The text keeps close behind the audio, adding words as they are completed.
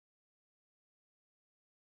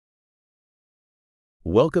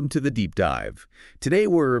Welcome to the deep dive. Today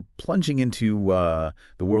we're plunging into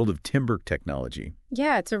the world of timber technology.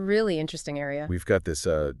 Yeah, it's a really interesting area. We've got this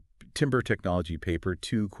timber technology paper,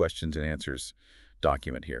 2 questions and answers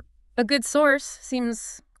document here. A good source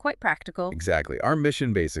seems quite practical. Exactly. Our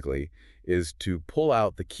mission basically is to pull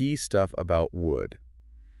out the key stuff about wood.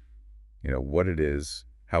 You know, what it is,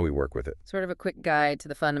 how we work with it. Sort of a quick guide to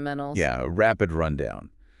the fundamentals. Yeah, a rapid rundown.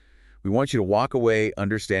 We want you to walk away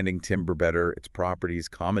understanding timber better, its properties,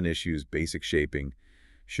 common issues, basic shaping.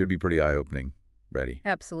 Should be pretty eye-opening. Ready?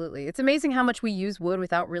 Absolutely. It's amazing how much we use wood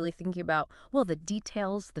without really thinking about, well, the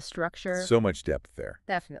details, the structure. So much depth there.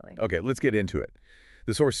 Definitely. Okay, let's get into it.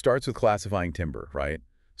 The source starts with classifying timber, right?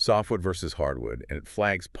 Softwood versus hardwood, and it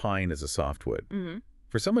flags pine as a softwood.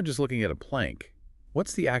 For someone just looking at a plank,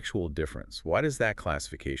 what's the actual difference? Why does that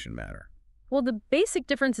classification matter? Well, the basic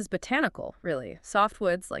difference is botanical, really.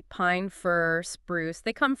 Softwoods like pine, fir, spruce,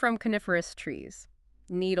 they come from coniferous trees.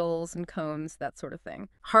 Needles and cones, that sort of thing.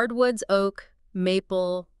 Hardwoods, oak,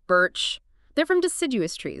 maple, birch, they're from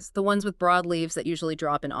deciduous trees, the ones with broad leaves that usually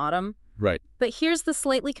drop in autumn. Right. But here's the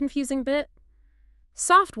slightly confusing bit.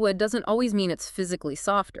 Softwood doesn't always mean it's physically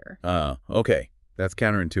softer. Okay. That's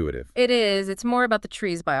counterintuitive. It is. It's more about the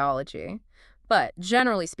tree's biology. But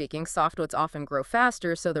generally speaking, softwoods often grow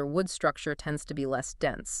faster, so their wood structure tends to be less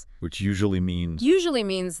dense. Which usually means... Usually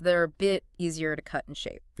means they're a bit easier to cut and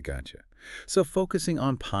shape. Gotcha. So focusing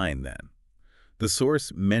on pine then. The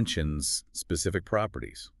source mentions specific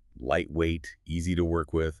properties. Lightweight, easy to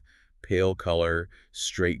work with, pale color,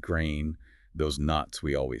 straight grain, those knots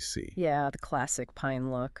we always see. Yeah, the classic pine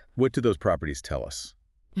look. What do those properties tell us?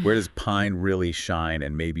 Where does pine really shine,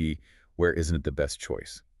 and maybe where isn't it the best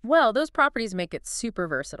choice? Well, those properties make it super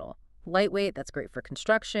versatile. Lightweight, that's great for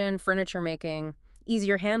construction, furniture making,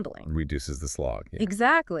 easier handling. Reduces the slog. Yeah.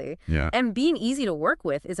 Exactly. Yeah. And being easy to work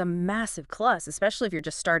with is a massive plus, especially if you're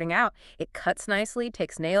just starting out. It cuts nicely,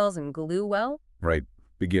 takes nails and glue well. Right.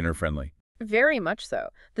 Beginner friendly. Very much so.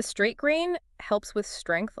 The straight grain helps with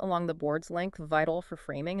strength along the board's length, vital for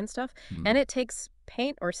framing and stuff. And it takes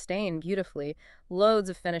paint or stain beautifully. Loads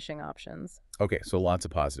of finishing options. Okay, so lots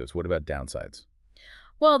of positives. What about downsides?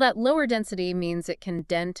 Well, that lower density means it can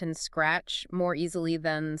dent and scratch more easily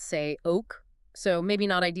than, say, oak. So maybe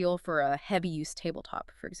not ideal for a heavy-use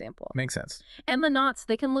tabletop, for example. Makes sense. And the knots,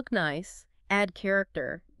 they can look nice, add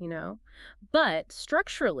character, you know. But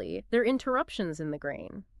structurally, they're interruptions in the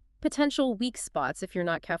grain. Potential weak spots if you're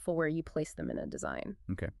not careful where you place them in a design.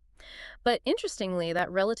 Okay. But interestingly,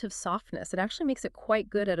 that relative softness, it actually makes it quite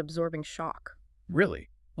good at absorbing shock. Really?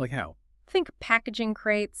 Like how? Think packaging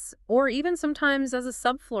crates, or even sometimes as a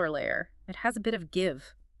subfloor layer. It has a bit of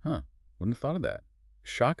give. Huh. Wouldn't have thought of that.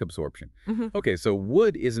 Shock absorption. Okay, so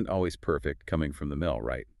wood isn't always perfect coming from the mill,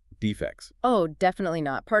 right? Defects. Oh, definitely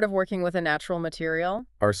not. Part of working with a natural material.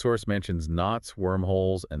 Our source mentions knots,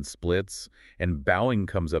 wormholes, and splits, and bowing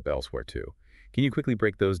comes up elsewhere too. Can you quickly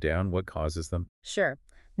break those down? What causes them? Sure.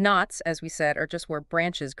 Knots, as we said, are just where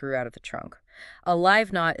branches grew out of the trunk. A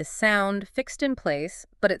live knot is sound, fixed in place,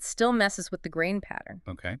 but it still messes with the grain pattern.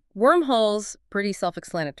 Okay. Wormholes, pretty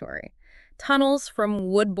self-explanatory. Tunnels from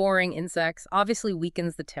wood-boring insects obviously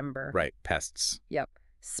weakens the timber. Right, pests. Yep.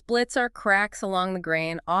 Splits are cracks along the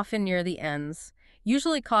grain, often near the ends.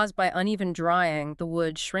 Usually caused by uneven drying, the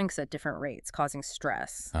wood shrinks at different rates, causing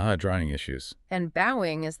stress. Drying issues. And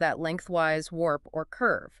bowing is that lengthwise warp or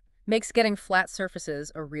curve. Makes getting flat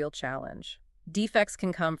surfaces a real challenge. Defects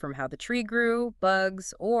can come from how the tree grew,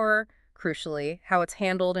 bugs, or, crucially, how it's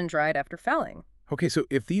handled and dried after felling. Okay, so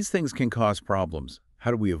if these things can cause problems,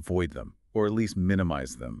 how do we avoid them, or at least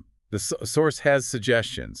minimize them? The source has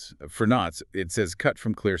suggestions. For knots, it says cut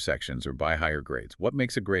from clear sections or buy higher grades. What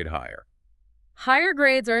makes a grade higher? Higher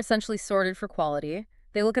grades are essentially sorted for quality.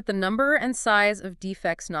 They look at the number and size of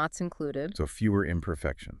defects knots included. So fewer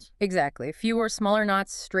imperfections. Exactly. Fewer, smaller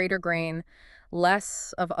knots, straighter grain,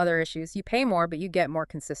 less of other issues. You pay more, but you get more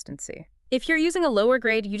consistency. If you're using a lower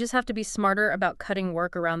grade, you just have to be smarter about cutting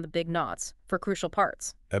work around the big knots for crucial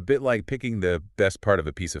parts. A bit like picking the best part of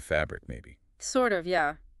a piece of fabric, maybe. Sort of,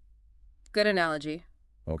 yeah. Good analogy.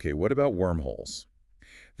 Okay, what about wormholes?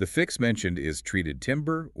 The fix mentioned is treated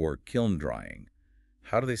timber or kiln drying.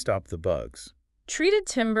 How do they stop the bugs? Treated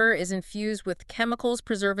timber is infused with chemicals,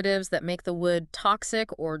 preservatives that make the wood toxic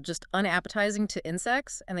or just unappetizing to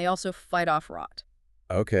insects, and they also fight off rot.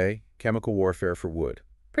 Okay, chemical warfare for wood.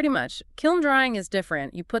 Pretty much. Kiln drying is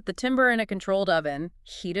different. You put the timber in a controlled oven,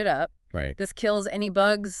 heat it up. Right. This kills any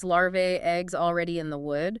bugs, larvae, eggs already in the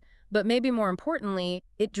wood. But maybe more importantly,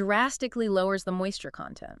 it drastically lowers the moisture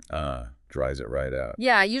content. Dries it right out.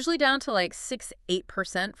 Yeah, usually down to like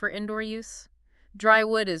 6–8% for indoor use. Dry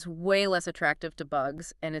wood is way less attractive to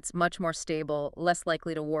bugs, and it's much more stable, less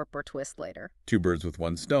likely to warp or twist later. Two birds with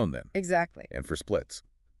one stone, then. Exactly. And for splits,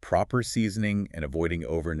 proper seasoning and avoiding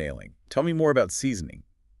over-nailing. Tell me more about seasoning.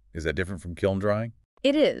 Is that different from kiln drying?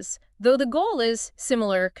 It is, though the goal is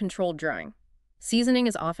similar, controlled drying. Seasoning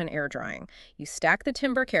is often air drying. You stack the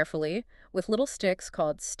timber carefully with little sticks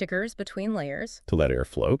called stickers between layers. To let air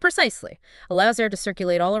flow? Precisely. Allows air to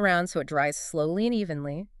circulate all around so it dries slowly and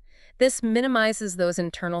evenly. This minimizes those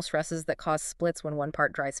internal stresses that cause splits when one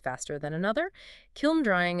part dries faster than another. Kiln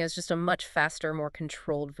drying is just a much faster, more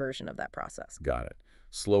controlled version of that process. Got it.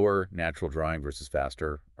 Slower, natural drying versus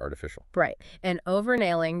faster, artificial. Right. And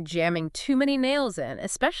over-nailing, jamming too many nails in,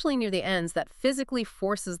 especially near the ends, that physically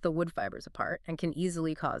forces the wood fibers apart and can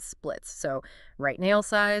easily cause splits. So right nail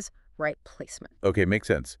size, right placement. Okay, makes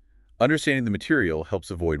sense. Understanding the material helps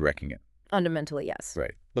avoid wrecking it. Fundamentally, yes.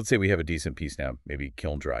 Right. Let's say we have a decent piece now, maybe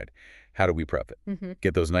kiln dried. How do we prep it?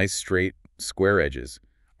 Get those nice, straight, square edges.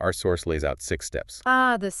 Our source lays out 6 steps.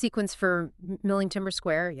 The sequence for milling timber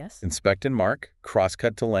square, yes. Inspect and mark,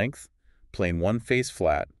 cross-cut to length, plane one face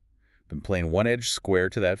flat, then plane one edge square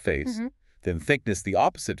to that face, then thickness the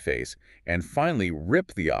opposite face, and finally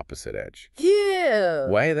rip the opposite edge. Yeah.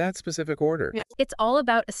 Why that specific order? It's all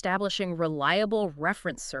about establishing reliable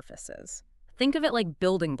reference surfaces. Think of it like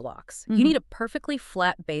building blocks. You need a perfectly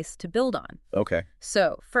flat base to build on. Okay.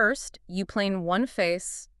 So first, you plane one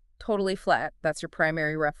face totally flat. That's your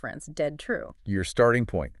primary reference. Dead true. Your starting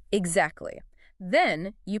point. Exactly.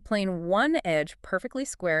 Then you plane one edge perfectly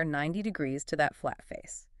square 90 degrees to that flat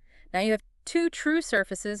face. Now you have 2 true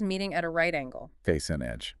surfaces meeting at a right angle. Face and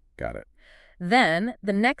edge. Got it. Then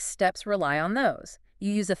the next steps rely on those.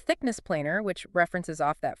 You use a thickness planer, which references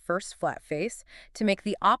off that first flat face, to make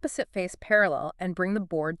the opposite face parallel and bring the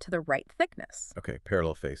board to the right thickness. Okay,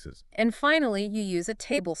 parallel faces. And finally, you use a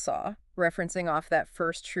table saw, referencing off that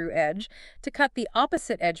first true edge, to cut the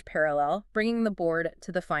opposite edge parallel, bringing the board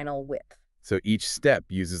to the final width. So each step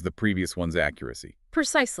uses the previous one's accuracy.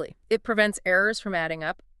 Precisely. It prevents errors from adding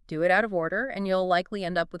up. Do it out of order, and you'll likely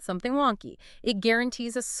end up with something wonky. It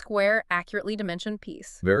guarantees a square, accurately dimensioned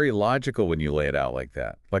piece. Very logical when you lay it out like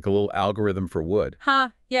that, like a little algorithm for wood.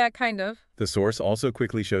 Yeah, kind of. The source also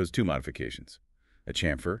quickly shows 2 modifications, a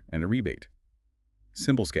chamfer and a rebate.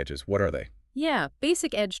 Symbol sketches, what are they? Yeah,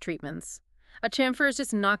 basic edge treatments. A chamfer is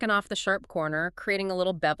just knocking off the sharp corner, creating a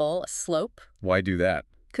little bevel, a slope. Why do that?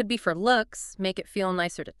 Could be for looks, make it feel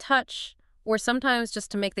nicer to touch, or sometimes just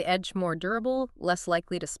to make the edge more durable, less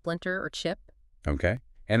likely to splinter or chip. Okay.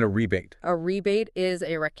 And a rebate. A rebate is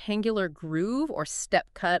a rectangular groove or step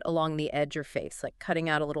cut along the edge or face, like cutting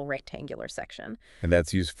out a little rectangular section. And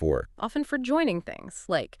that's used for? Often for joining things,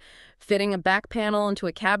 like fitting a back panel into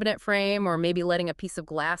a cabinet frame or maybe letting a piece of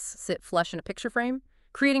glass sit flush in a picture frame.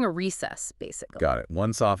 Creating a recess, basically. Got it.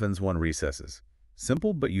 One softens, one recesses.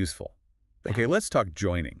 Simple but useful. Okay, let's talk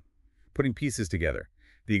joining. Putting pieces together.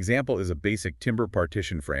 The example is a basic timber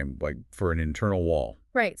partition frame, like for an internal wall.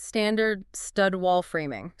 Right, standard stud wall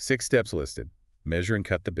framing. 6 steps listed. Measure and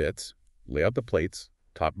cut the bits, lay out the plates,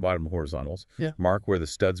 top and bottom horizontals, mark where the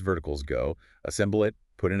studs verticals go, assemble it,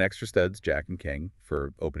 put in extra studs, jack and king,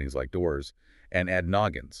 for openings like doors, and add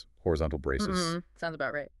noggins, horizontal braces. Sounds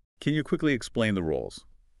about right. Can you quickly explain the roles?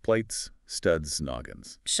 Plates, studs,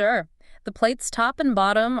 noggins. Sure. The plates top and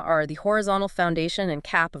bottom are the horizontal foundation and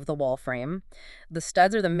cap of the wall frame. The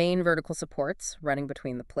studs are the main vertical supports running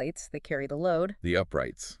between the plates. They carry the load. The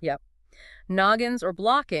uprights. Yep. Noggins or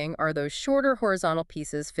blocking are those shorter horizontal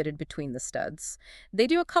pieces fitted between the studs. They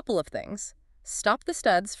do a couple of things. Stop the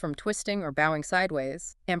studs from twisting or bowing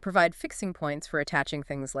sideways, and provide fixing points for attaching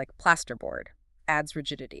things like plasterboard. Adds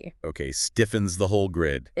rigidity. Okay, stiffens the whole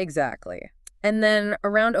grid. Exactly. And then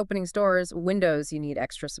around openings, doors, windows, you need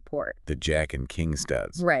extra support. The jack and king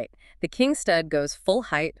studs. Right. The king stud goes full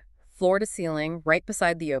height, floor to ceiling, right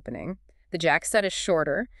beside the opening. The jack stud is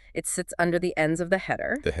shorter. It sits under the ends of the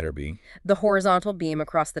header. The header beam. The horizontal beam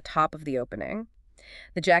across the top of the opening.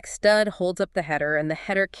 The jack stud holds up the header, and the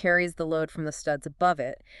header carries the load from the studs above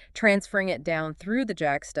it, transferring it down through the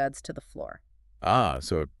jack studs to the floor. Ah,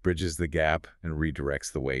 so it bridges the gap and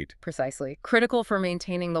redirects the weight. Precisely. Critical for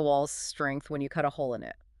maintaining the wall's strength when you cut a hole in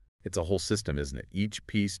it. It's a whole system, isn't it? Each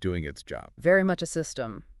piece doing its job. Very much a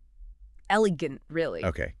system. Elegant, really.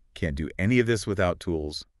 Okay, can't do any of this without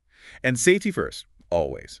tools. And safety first,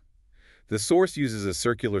 always. The source uses a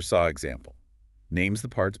circular saw example. Names the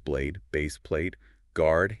parts blade, base plate,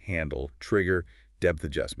 guard, handle, trigger, depth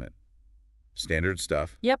adjustment. Standard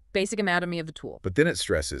stuff. Yep, basic anatomy of the tool. But then it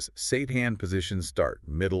stresses safe hand position, start,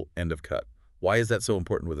 middle, end of cut. Why is that so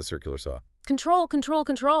important with a circular saw? Control, control,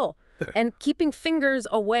 control. and keeping fingers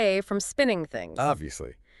away from spinning things.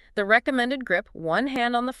 Obviously. The recommended grip, one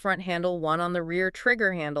hand on the front handle, one on the rear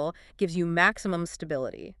trigger handle, gives you maximum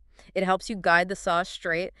stability. It helps you guide the saw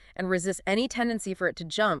straight and resist any tendency for it to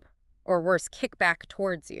jump, or worse, kick back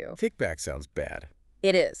towards you. Kickback sounds bad.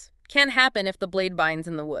 It is. Can happen if the blade binds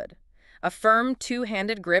in the wood. A firm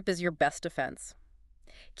two-handed grip is your best defense.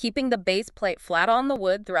 Keeping the base plate flat on the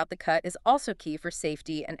wood throughout the cut is also key for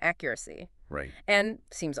safety and accuracy. Right. And,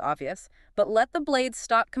 seems obvious, but let the blade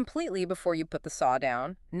stop completely before you put the saw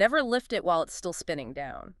down. Never lift it while it's still spinning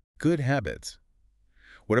down. Good habits.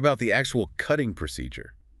 What about the actual cutting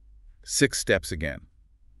procedure? 6 steps again.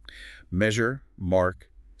 Measure, mark,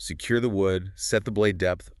 secure the wood, set the blade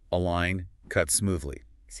depth, align, cut smoothly.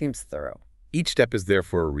 Seems thorough. Each step is there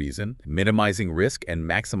for a reason, minimizing risk and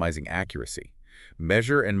maximizing accuracy.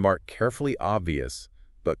 Measure and mark carefully, obvious,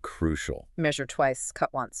 but crucial. Measure twice, cut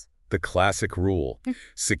once. The classic rule,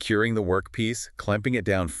 securing the workpiece, clamping it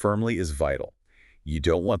down firmly is vital. You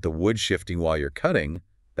don't want the wood shifting while you're cutting.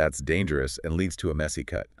 That's dangerous and leads to a messy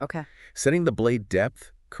cut. Okay. Setting the blade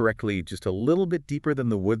depth correctly, just a little bit deeper than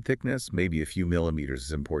the wood thickness, maybe a few millimeters,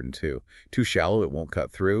 is important too. Too shallow, it won't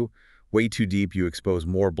cut through. Way too deep, you expose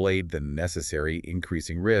more blade than necessary,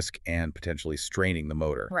 increasing risk and potentially straining the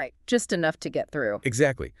motor. Right. Just enough to get through.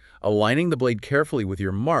 Exactly. Aligning the blade carefully with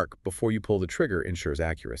your mark before you pull the trigger ensures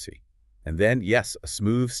accuracy. And then, yes, a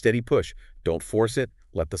smooth, steady push. Don't force it.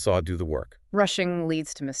 Let the saw do the work. Rushing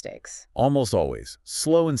leads to mistakes. Almost always.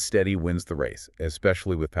 Slow and steady wins the race,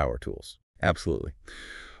 especially with power tools. Absolutely.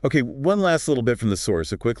 Okay, one last little bit from the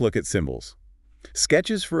source, a quick look at symbols.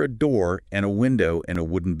 Sketches for a door and a window and a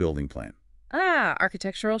wooden building plan.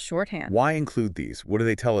 Architectural shorthand. Why include these? What do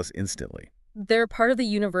they tell us instantly? They're part of the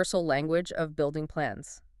universal language of building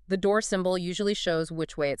plans. The door symbol usually shows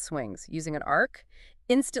which way it swings. Using an arc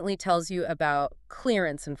instantly tells you about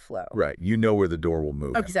clearance and flow. Right, you know where the door will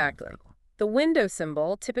move. Exactly. The window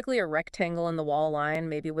symbol, typically a rectangle in the wall line,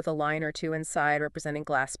 maybe with a line or two inside representing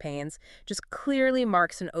glass panes, just clearly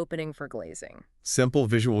marks an opening for glazing. Simple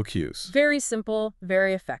visual cues. Very simple,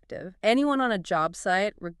 very effective. Anyone on a job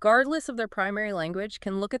site, regardless of their primary language,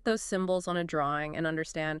 can look at those symbols on a drawing and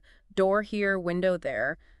understand door here, window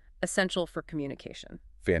there, essential for communication.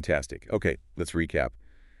 Fantastic. Okay, let's recap.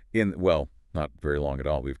 Well, not very long at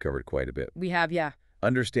all. We've covered quite a bit. We have, yeah.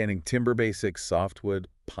 Understanding timber basics, softwood,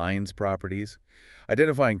 pines properties,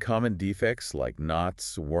 identifying common defects like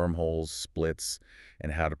knots, wormholes, splits,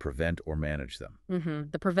 and how to prevent or manage them.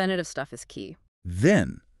 The preventative stuff is key.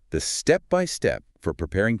 Then, the step-by-step for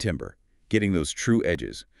preparing timber, getting those true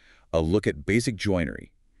edges, a look at basic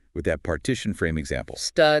joinery with that partition frame example.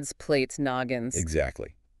 Studs, plates, noggins.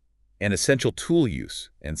 Exactly. And essential tool use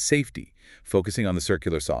and safety, focusing on the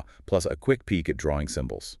circular saw, plus a quick peek at drawing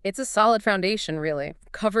symbols. It's a solid foundation, really.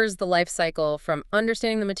 Covers the life cycle from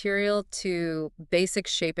understanding the material to basic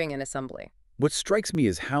shaping and assembly. What strikes me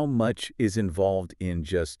is how much is involved in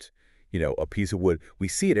just, a piece of wood. We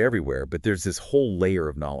see it everywhere, but there's this whole layer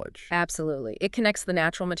of knowledge. Absolutely. It connects the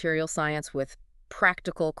natural material science with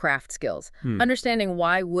practical craft skills. Understanding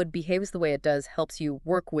why wood behaves the way it does helps you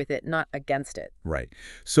work with it, not against it. Right.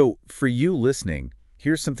 So for you listening,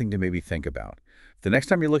 here's something to maybe think about. The next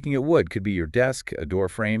time you're looking at wood, could be your desk, a door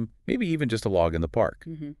frame, maybe even just a log in the park.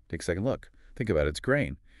 Take a second look. Think about its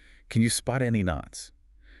grain. Can you spot any knots?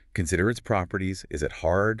 Consider its properties. Is it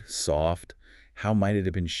hard, soft? How might it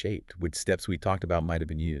have been shaped? Which steps we talked about might have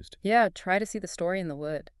been used? Yeah, try to see the story in the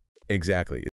wood. Exactly.